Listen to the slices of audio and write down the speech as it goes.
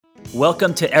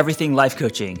Welcome to Everything Life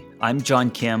Coaching. I'm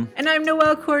John Kim. And I'm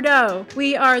Noelle Cordeau.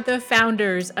 We are the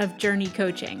founders of Journey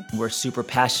Coaching. We're super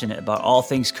passionate about all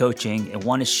things coaching and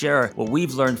want to share what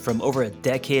we've learned from over a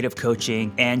decade of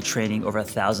coaching and training over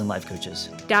 1,000 life coaches.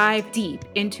 Dive deep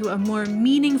into a more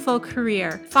meaningful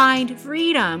career, find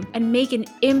freedom, and make an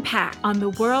impact on the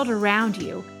world around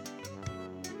you.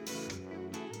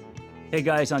 Hey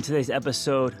guys, on today's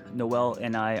episode, Noelle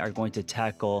and I are going to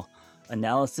tackle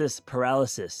analysis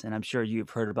paralysis. And I'm sure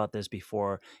you've heard about this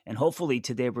before. And hopefully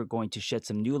today we're going to shed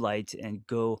some new light and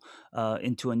go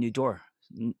into a new door.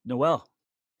 Noelle,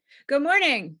 Good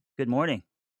morning. good morning.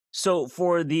 So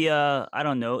for the, I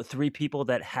don't know, three people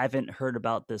that haven't heard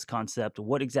about this concept,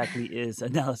 what exactly is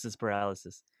analysis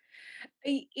paralysis?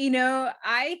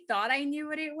 I thought I knew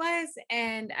what it was,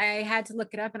 and I had to look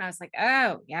it up, and I was like,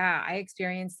 oh, yeah, I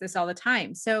experience this all the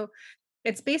time. So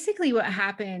it's basically what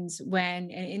happens when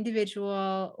an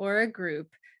individual or a group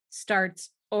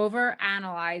starts over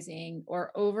analyzing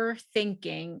or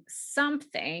overthinking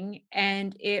something,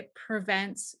 and it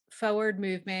prevents forward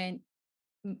movement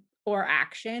or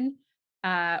action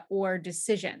or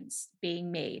decisions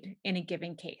being made in a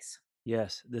given case.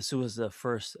 Yes, this was the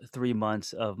first 3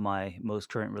 months of my most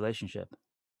current relationship.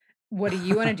 What do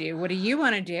you want to do? What do you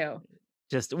want to do?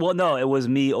 Just well, no, it was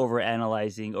me over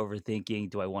analyzing,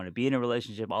 overthinking. Do I want to be in a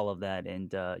relationship? All of that,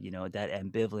 and that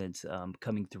ambivalence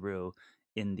coming through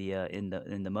in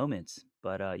the moments.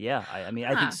 But yeah, I mean, I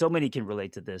think Huh. so many can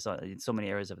relate to this in so many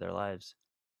areas of their lives.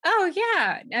 Oh,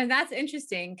 yeah. And that's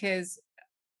interesting because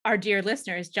our dear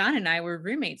listeners, John and I were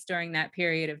roommates during that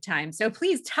period of time. So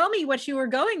please tell me what you were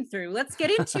going through. Let's get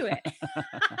into it.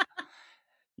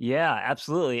 Yeah,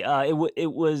 absolutely.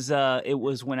 It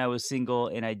was when I was single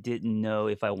and I didn't know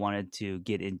if I wanted to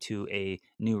get into a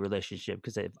new relationship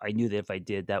because I knew that if I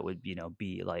did, that would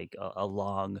be like a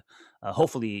long,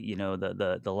 hopefully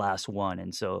the last one.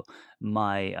 And so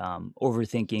my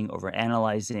overthinking, over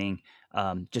analyzing,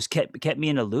 just kept me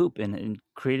in a loop and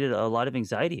created a lot of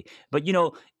anxiety. But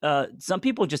some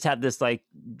people just have this like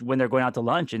when they're going out to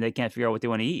lunch and they can't figure out what they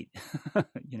want to eat.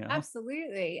 you know.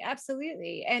 Absolutely,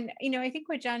 absolutely. And I think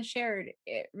what John shared,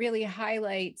 it really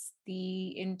highlights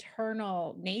the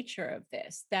internal nature of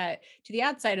this, that to the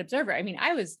outside observer, I mean,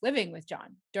 I was living with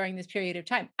John during this period of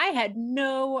time. I had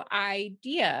no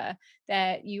idea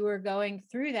that you were going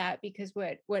through that because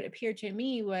what appeared to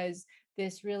me was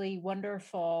this really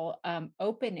wonderful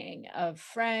opening of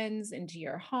friends into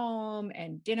your home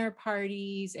and dinner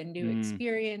parties and new Mm,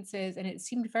 experiences. And it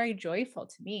seemed very joyful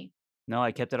to me. no,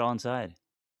 I kept it all inside.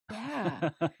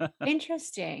 Yeah.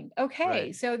 Interesting. Right.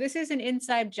 Okay. So this is an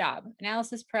inside job.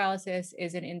 Analysis paralysis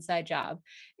is an inside job.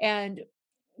 And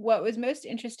what was most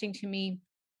interesting to me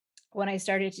when I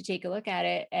started to take a look at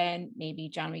it, and maybe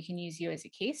John, we can use you as a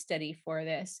case study for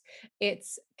this,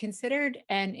 it's considered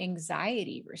an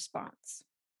anxiety response.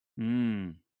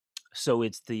 Mm. So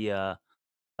it's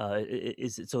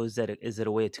is it so is it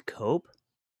a way to cope?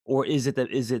 Or is it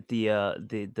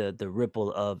the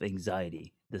ripple of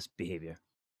anxiety, this behavior?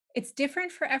 It's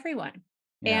different for everyone.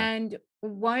 Yeah. And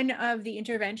one of the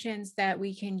interventions that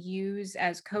we can use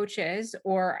as coaches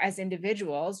or as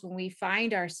individuals when we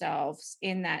find ourselves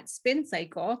in that spin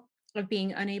cycle of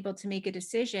being unable to make a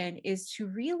decision is to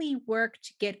really work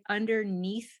to get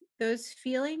underneath those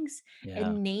feelings Yeah.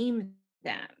 and name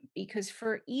them. Because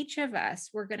for each of us,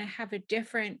 we're going to have a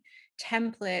different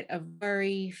template of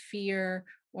worry, fear,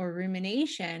 or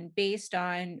rumination based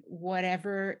on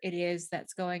whatever it is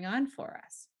that's going on for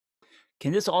us.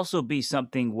 Can this also be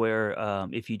something where,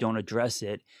 if you don't address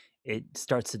it, it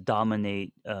starts to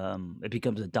dominate, it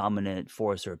becomes a dominant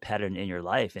force or pattern in your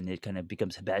life, and it kinda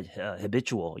becomes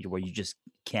habitual, where you just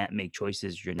can't make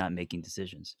choices, you're not making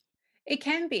decisions? It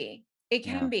can be. It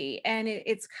can Yeah. be. And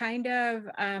it's kind of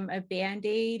a band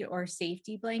aid or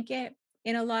safety blanket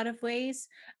in a lot of ways.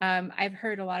 I've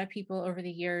heard a lot of people over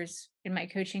the years in my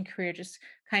coaching career just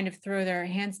kind of throw their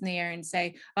hands in the air and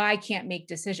say, oh, I can't make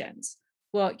decisions.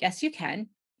 Well, yes, you can.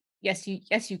 Yes,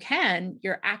 you can.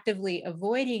 You're actively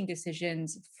avoiding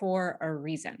decisions for a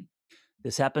reason.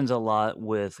 This happens a lot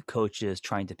with coaches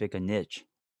trying to pick a niche,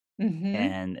 Mhm.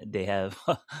 and they have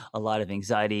a lot of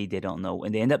anxiety, they don't know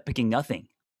and they end up picking nothing.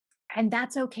 And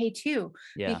that's okay too,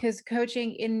 Yeah. because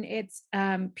coaching in its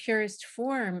purest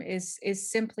form is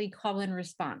simply call and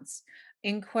response,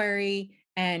 inquiry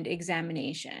and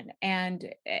examination.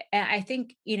 And I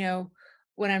think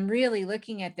when I'm really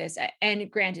looking at this,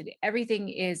 and granted, everything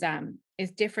is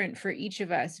different for each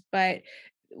of us, but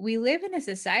we live in a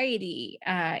society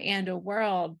and a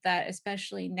world that,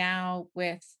 especially now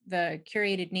with the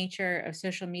curated nature of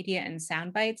social media and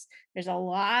sound bites, there's a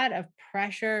lot of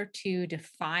pressure to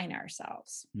define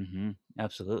ourselves.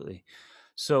 Absolutely.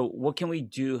 So, what can we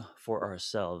do for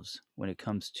ourselves when it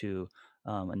comes to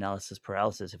analysis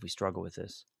paralysis if we struggle with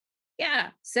this?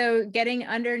 Yeah. So getting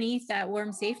underneath that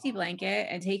warm safety blanket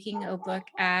and taking a look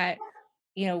at,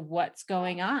 what's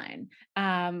going on,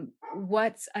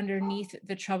 what's underneath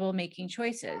the trouble making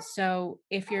choices. So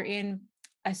if you're in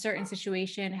a certain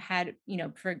situation, had,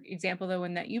 for example, the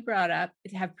one that you brought up,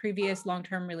 have previous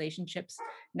long-term relationships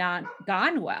not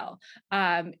gone well.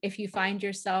 If you find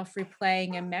yourself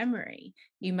replaying a memory,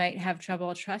 you might have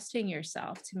trouble trusting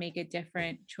yourself to make a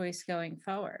different choice going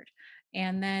forward.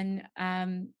 And then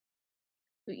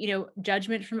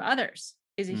judgment from others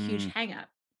is a huge Mm, hang up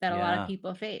that a lot of yeah.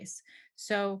 people face.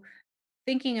 So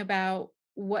thinking about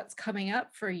what's coming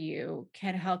up for you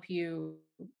can help you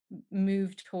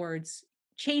move towards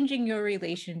changing your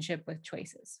relationship with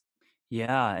choices.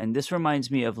 Yeah, and this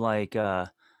reminds me of like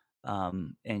and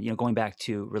going back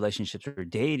to relationships or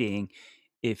dating,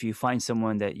 if you find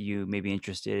someone that you may be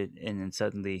interested in and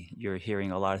suddenly you're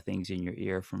hearing a lot of things in your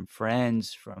ear from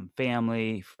friends, from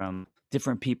family, from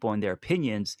different people and their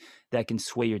opinions that can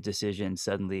sway your decision.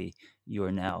 Suddenly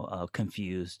you're now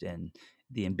confused and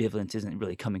the ambivalence isn't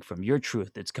really coming from your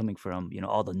truth. It's coming from,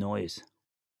 all the noise.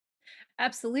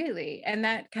 Absolutely. And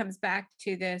that comes back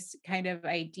to this kind of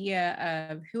idea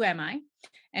of who am I?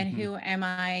 And Hmm. who am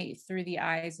I through the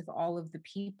eyes of all of the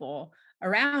people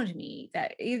around me,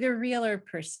 that either real or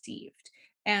perceived.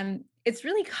 And it's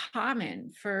really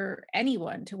common for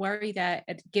anyone to worry that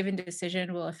a given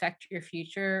decision will affect your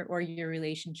future or your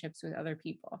relationships with other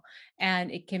people.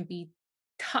 And it can be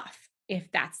tough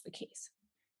if that's the case.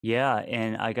 Yeah,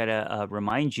 and I gotta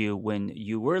remind you when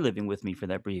you were living with me for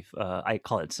that brief, I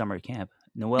call it summer camp,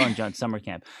 Noel and John summer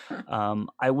camp.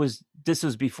 I was this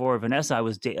was before Vanessa. I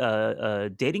was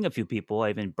dating a few people. I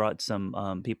even brought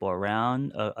some people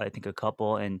around. I think a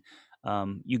couple, and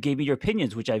you gave me your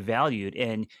opinions, which I valued,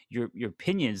 and your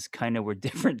opinions kind of were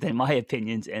different than my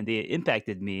opinions, and they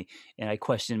impacted me, and I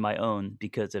questioned my own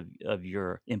because of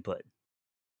your input.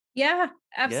 Yeah,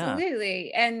 Yeah.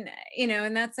 absolutely. And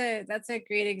and that's a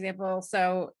great example.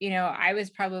 So, I was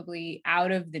probably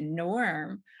out of the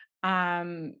norm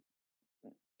um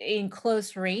in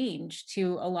close range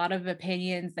to a lot of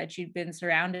opinions that you'd been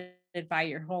surrounded by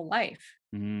your whole life.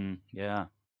 Yeah.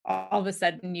 All of a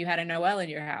sudden you had a Noel in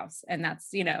your house, and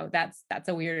that's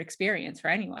a weird experience for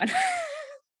anyone.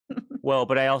 Well,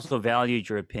 but I also valued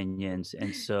your opinions,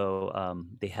 and so,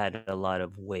 they had a lot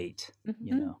of weight,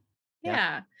 you Mhm. know? Yeah.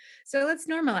 Yeah. So let's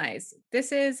normalize.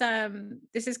 This is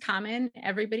common.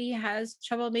 Everybody has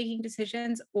trouble making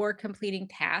decisions or completing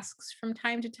tasks from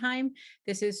time to time.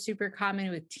 This is super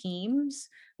common with teams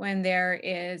when there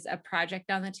is a project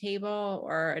on the table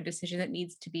or a decision that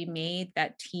needs to be made,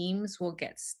 that teams will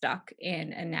get stuck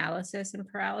in analysis and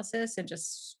paralysis and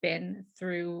just spin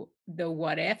through the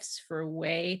what ifs for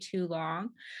way too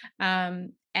long.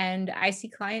 And I see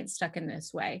clients stuck in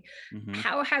this way. Mhm.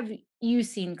 How have you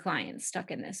seen clients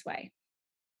stuck in this way?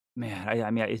 Man,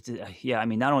 I mean, yeah, I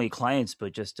mean, not only clients,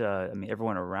 but just, I mean,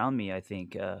 everyone around me, I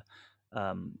think,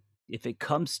 if it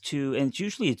comes to and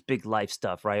it's big life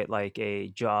stuff, right? Like a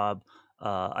job,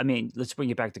 I mean, let's bring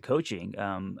it back to coaching.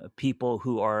 People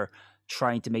who are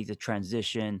trying to make the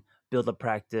transition, build a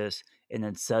practice, and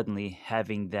then suddenly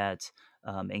having that,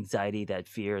 anxiety, that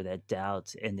fear, that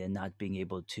doubt, and then not being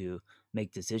able to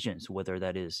make decisions, whether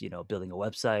that is, building a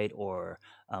website or,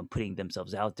 putting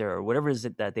themselves out there or whatever it is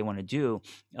that they wanna do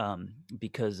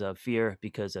because of fear,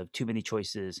 because of too many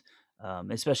choices,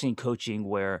 especially in coaching,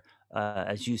 where,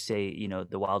 as you say,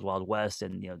 the wild, wild west,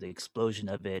 and the explosion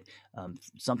of it.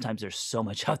 Sometimes there's so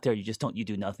much out there, you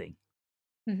do nothing.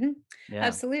 Mhm. Yeah,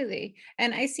 Absolutely.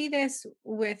 And I see this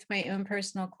with my own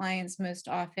personal clients most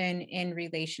often in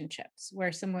relationships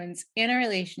where someone's in a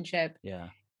relationship, yeah,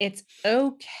 it's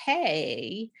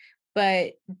okay,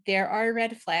 but there are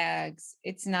red flags.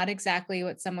 It's not exactly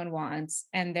what someone wants.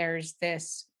 And there's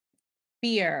this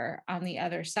fear on the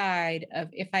other side of,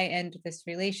 if I end this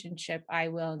relationship, I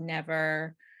will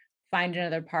never find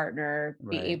another partner,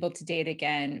 be right, able to date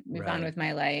again, move on right. with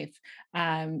my life.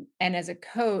 And as a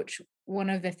coach, one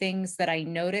of the things that I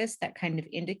notice that kind of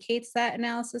indicates that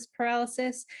analysis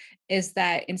paralysis is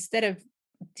that instead of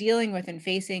dealing with and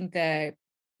facing the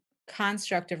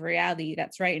construct of reality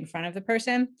that's right in front of the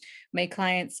person, my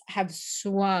clients have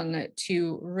swung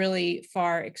to really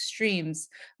far extremes.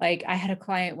 Like I had a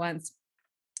client once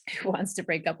who wants to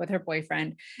break up with her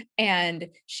boyfriend. And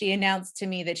she announced to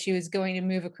me that she was going to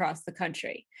move across the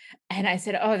country. And I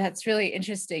said, "Oh, that's really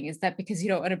interesting. Is that because you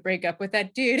don't want to break up with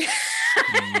that dude?"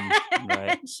 Mm,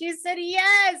 right. And she said,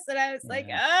 "Yes." And I was like,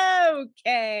 Yeah.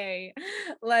 "Okay,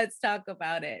 let's talk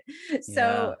about it." Yeah.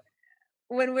 So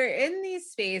when we're in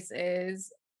these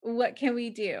spaces, what can we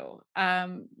do?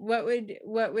 What would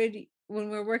when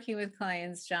we're working with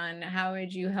clients, John, how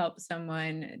would you help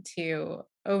someone to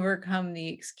overcome the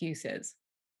excuses?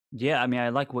 Yeah, I mean, I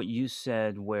like what you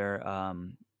said where,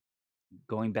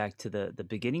 going back to the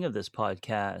beginning of this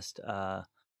podcast,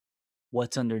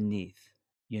 what's underneath,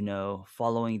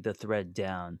 following the thread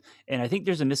down. And I think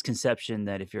there's a misconception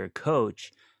that if you're a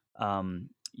coach,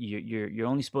 you're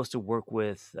only supposed to work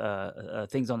with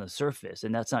things on the surface,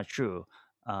 and that's not true.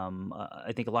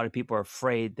 I think a lot of people are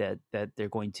afraid that they're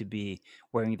going to be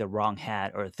wearing the wrong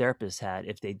hat or a therapist hat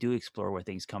if they do explore where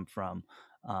things come from.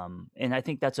 And I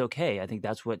think that's okay. I think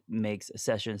that's what makes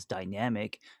sessions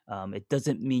dynamic. It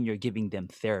doesn't mean you're giving them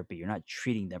therapy. You're not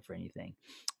treating them for anything.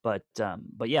 But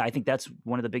yeah, I think that's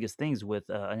one of the biggest things with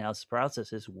analysis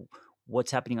paralysis is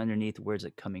what's happening underneath. Where's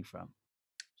it coming from?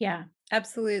 Yeah,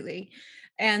 absolutely.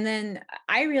 And then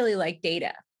I really like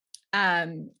data.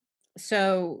 Um,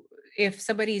 so if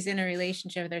somebody's in a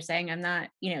relationship, they're saying, I'm not,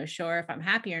 sure if I'm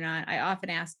happy or not, I often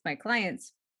ask my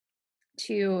clients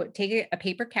to take a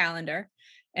paper calendar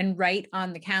and write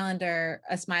on the calendar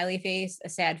a smiley face, a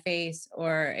sad face,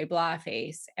 or a blah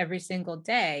face every single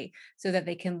day so that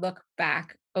they can look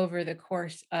back over the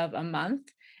course of a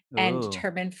month and Ooh,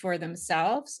 determine for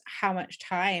themselves how much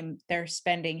time they're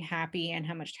spending happy and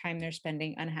how much time they're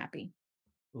spending unhappy.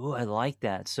 ooh, I like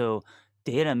that. So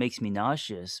data makes me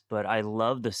nauseous, but I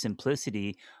love the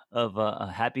simplicity of a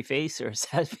happy face or a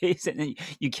sad face, and then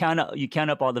you count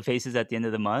up all the faces at the end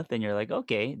of the month, and you're like,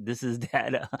 okay, this is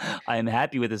data. I am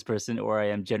happy with this person, or I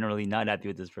am generally not happy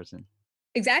with this person.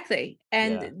 Exactly.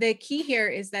 And Yeah, the key here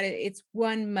is that it's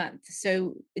 1 month.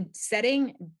 So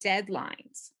setting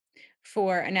deadlines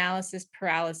for analysis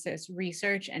paralysis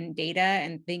research and data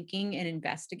and thinking and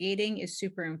investigating is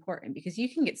super important because you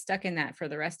can get stuck in that for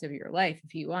the rest of your life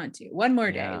if you want to. One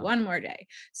more day, yeah. one more day.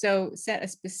 So set a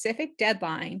specific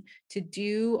deadline to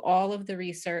do all of the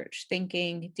research,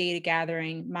 thinking, data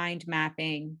gathering, mind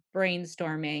mapping,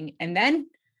 brainstorming. And then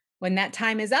when that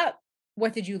time is up,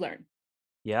 what did you learn?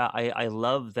 Yeah, I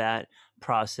love that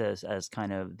process as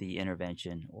kind of the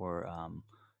intervention or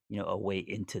a way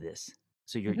into this.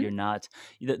 So you're Mhm. not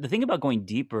the thing about going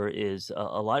deeper is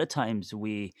a lot of times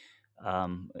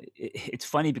it's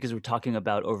funny because we're talking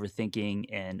about overthinking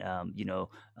and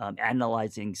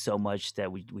analyzing so much that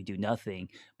we do nothing.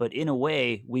 But in a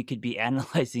way, we could be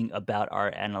analyzing about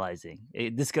our analyzing.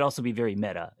 This could also be very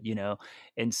meta.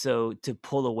 And so to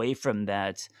pull away from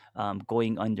that,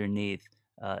 going underneath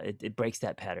it breaks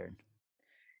that pattern.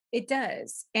 It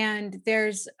does. And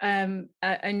there's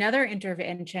another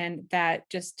intervention that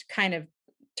just kind of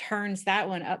turns that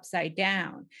one upside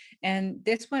down. And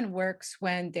this one works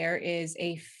when there is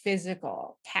a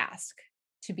physical task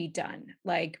to be done,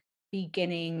 like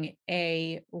beginning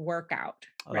a workout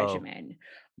Oh, regimen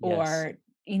yes.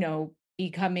 or,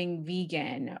 becoming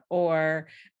vegan or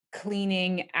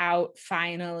cleaning out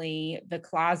finally the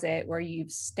closet where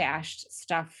you've stashed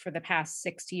stuff for the past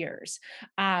 6 years.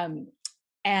 Um,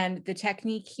 and the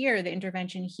technique here, the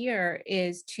intervention here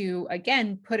is to,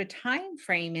 again, put a time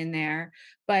frame in there,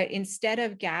 but instead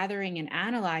of gathering and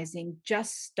analyzing,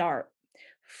 just start.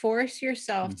 Force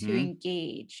yourself to Mhm.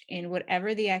 engage in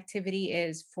whatever the activity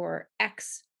is for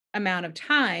X amount of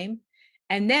time.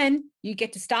 And then you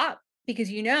get to stop because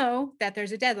you know that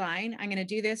there's a deadline. I'm going to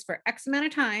do this for X amount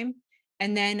of time.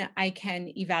 And then I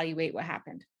can evaluate what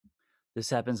happened.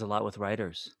 This happens a lot with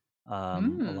writers. A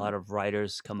lot Mm. of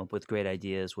writers come up with great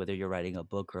ideas, whether you're writing a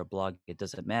book or a blog, it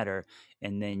doesn't matter,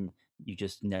 and then you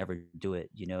just never do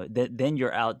it. Then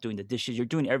you're out doing the dishes, you're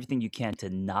doing everything you can to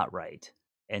not write,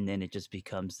 and then it just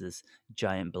becomes this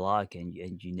giant block, and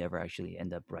you never actually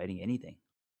end up writing anything.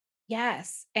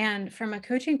 Yes. And from a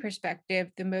coaching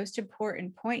perspective, the most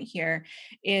important point here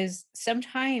is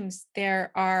sometimes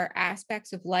there are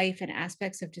aspects of life and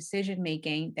aspects of decision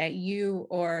making that you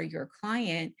or your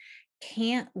client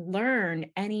can't learn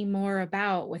any more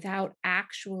about without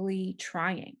actually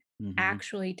trying, Mhm.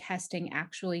 actually testing,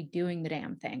 actually doing the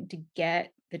damn thing to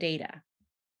get the data.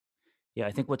 Yeah,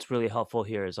 I think what's really helpful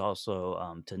here is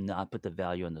also to not put the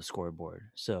value on the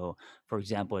scoreboard. So, for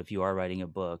example, if you are writing a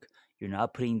book, you're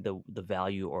not putting the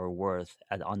value or worth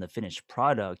on the finished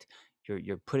product.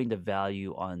 You're putting the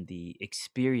value on the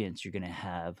experience you're going to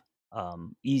have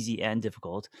easy and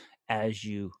difficult as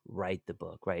you write the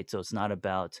book, right? So it's not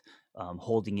about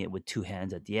holding it with two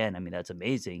hands at the end. I mean, that's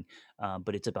amazing,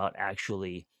 but it's about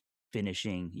actually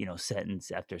finishing,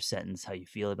 sentence after sentence, how you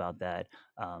feel about that.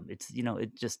 It's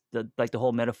it just like the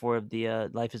whole metaphor of the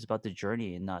life is about the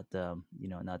journey and not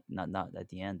not at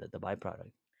the end, the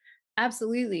byproduct.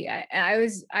 Absolutely. I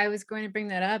was going to bring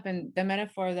that up, and the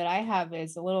metaphor that I have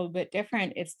is a little bit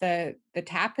different. It's the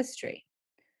tapestry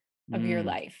of your Mm,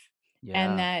 life.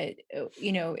 And yeah. that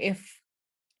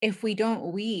if we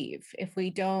don't weave, if we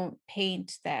don't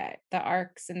paint that the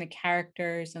arcs and the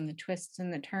characters and the twists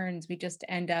and the turns, we just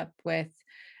end up with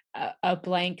a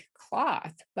blank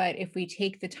cloth. But if we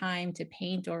take the time to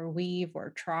paint or weave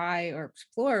or try or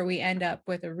explore, we end up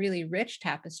with a really rich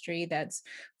tapestry that's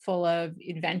full of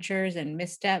adventures and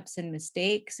missteps and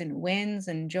mistakes and wins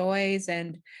and joys.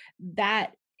 And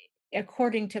that,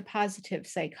 according to positive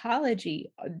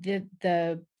psychology,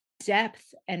 the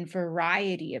depth and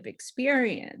variety of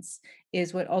experience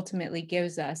is what ultimately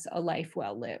gives us a life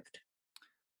well lived.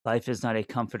 Life is not a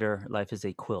comforter, life is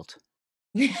a quilt.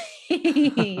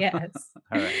 Yes.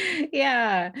 All right.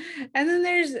 Yeah. And then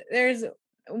there's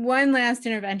one last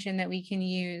intervention that we can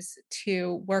use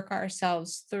to work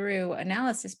ourselves through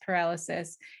analysis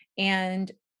paralysis.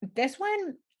 And this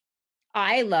one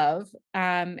I love,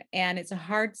 and it's a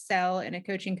hard sell in a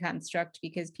coaching construct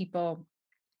because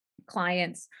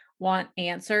clients want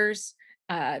answers.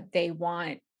 They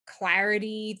want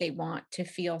clarity. They want to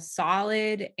feel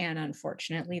solid. And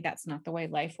unfortunately, that's not the way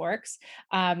life works.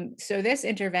 So, this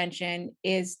intervention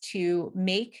is to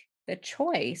make the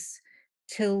choice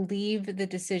to leave the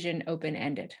decision open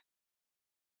ended.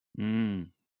 Mm.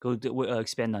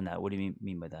 Expand on that. What do you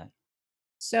mean by that?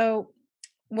 So,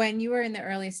 when you were in the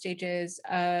early stages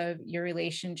of your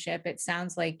relationship, it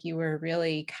sounds like you were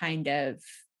really kind of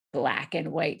black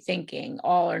and white thinking,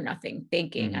 all or nothing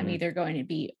thinking. I'm Mhm. either going to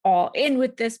be all in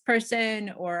with this person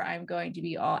or I'm going to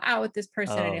be all out with this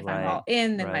person. And Oh, if I'm right. all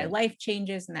in, then my Right. life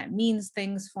changes and that means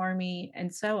things for me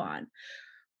and so on.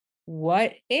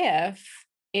 What if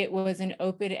it was an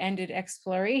open-ended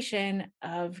exploration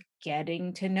of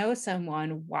getting to know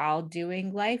someone while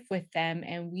doing life with them,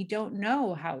 and we don't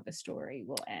know how the story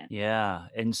will end? Yeah,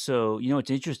 and so, what's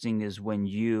interesting is when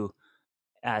you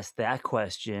ask that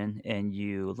question and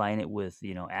you line it with,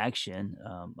 action,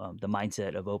 the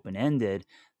mindset of open-ended,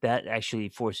 that actually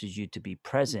forces you to be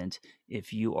present.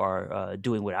 If you are,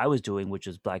 doing what I was doing, which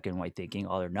is black and white thinking,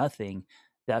 all or nothing,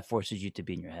 that forces you to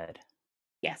be in your head.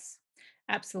 Yes,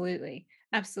 absolutely.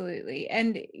 Absolutely.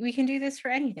 And we can do this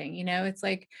for anything. It's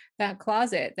like that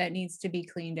closet that needs to be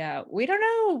cleaned out. We don't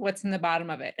know what's in the bottom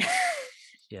of it.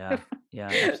 Yeah. Yeah,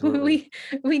 absolutely. we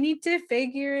we need to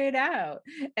figure it out.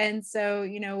 And so,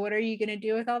 what are you going to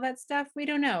do with all that stuff? We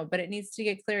don't know, but it needs to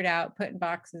get cleared out, put in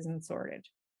boxes and sorted.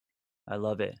 I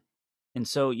love it. And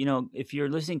so, if you're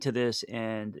listening to this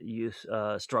and you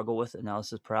struggle with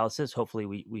analysis paralysis, hopefully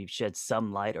we've shed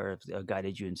some light or have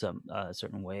guided you in some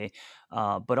certain way.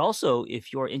 But also,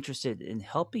 if you're interested in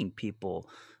helping people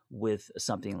with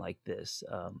something like this,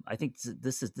 I think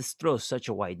this throws such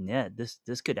a wide net.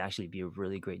 This could actually be a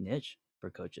really great niche for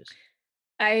coaches.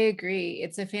 I agree.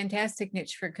 It's a fantastic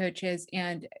niche for coaches.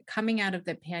 And coming out of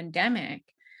the pandemic,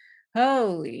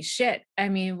 holy shit. I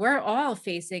mean, we're all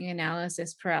facing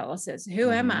analysis paralysis.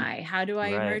 Who am Hmm. I? How do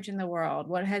I Right. emerge in the world?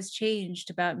 What has changed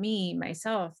about me,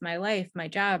 myself, my life, my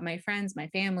job, my friends, my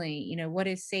family? What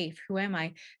is safe? Who am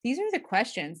I? These are the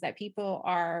questions that people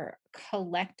are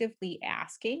collectively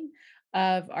asking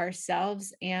of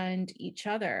ourselves and each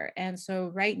other. And so,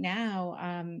 right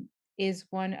now, is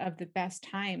one of the best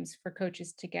times for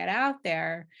coaches to get out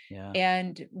there Yeah.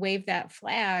 and wave that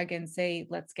flag and say,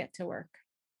 let's get to work.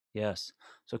 Yes.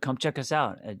 So come check us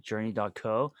out at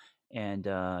journey.co and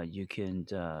you can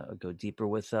go deeper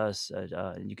with us.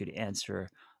 You could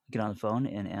get on the phone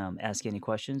and ask any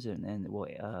questions and we'll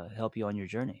help you on your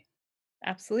journey.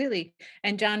 Absolutely.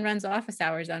 And John runs office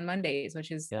hours on Mondays, which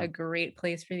is a Yeah. great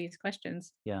place for these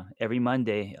questions. Yeah. Every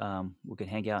Monday, we can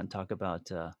hang out and talk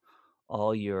about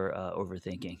all your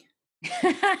overthinking.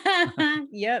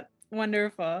 Yep.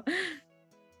 Wonderful. All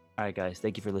right, guys.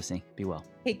 Thank you for listening. Be well.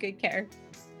 Take good care.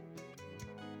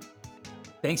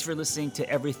 Thanks for listening to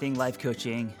Everything Life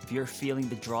Coaching. If you're feeling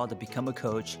the draw to become a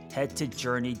coach, head to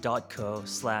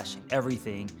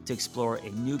journey.co/everything to explore a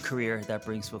new career that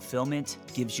brings fulfillment,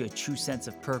 gives you a true sense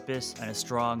of purpose, and a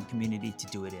strong community to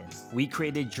do it in. We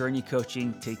created Journey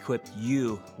Coaching to equip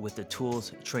you with the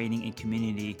tools, training, and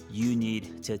community you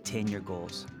need to attain your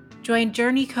goals. Join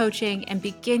Journey Coaching and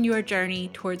begin your journey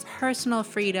towards personal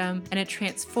freedom and a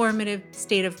transformative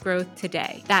state of growth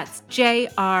today. That's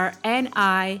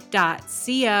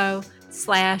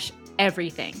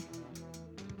jrni.co/everything.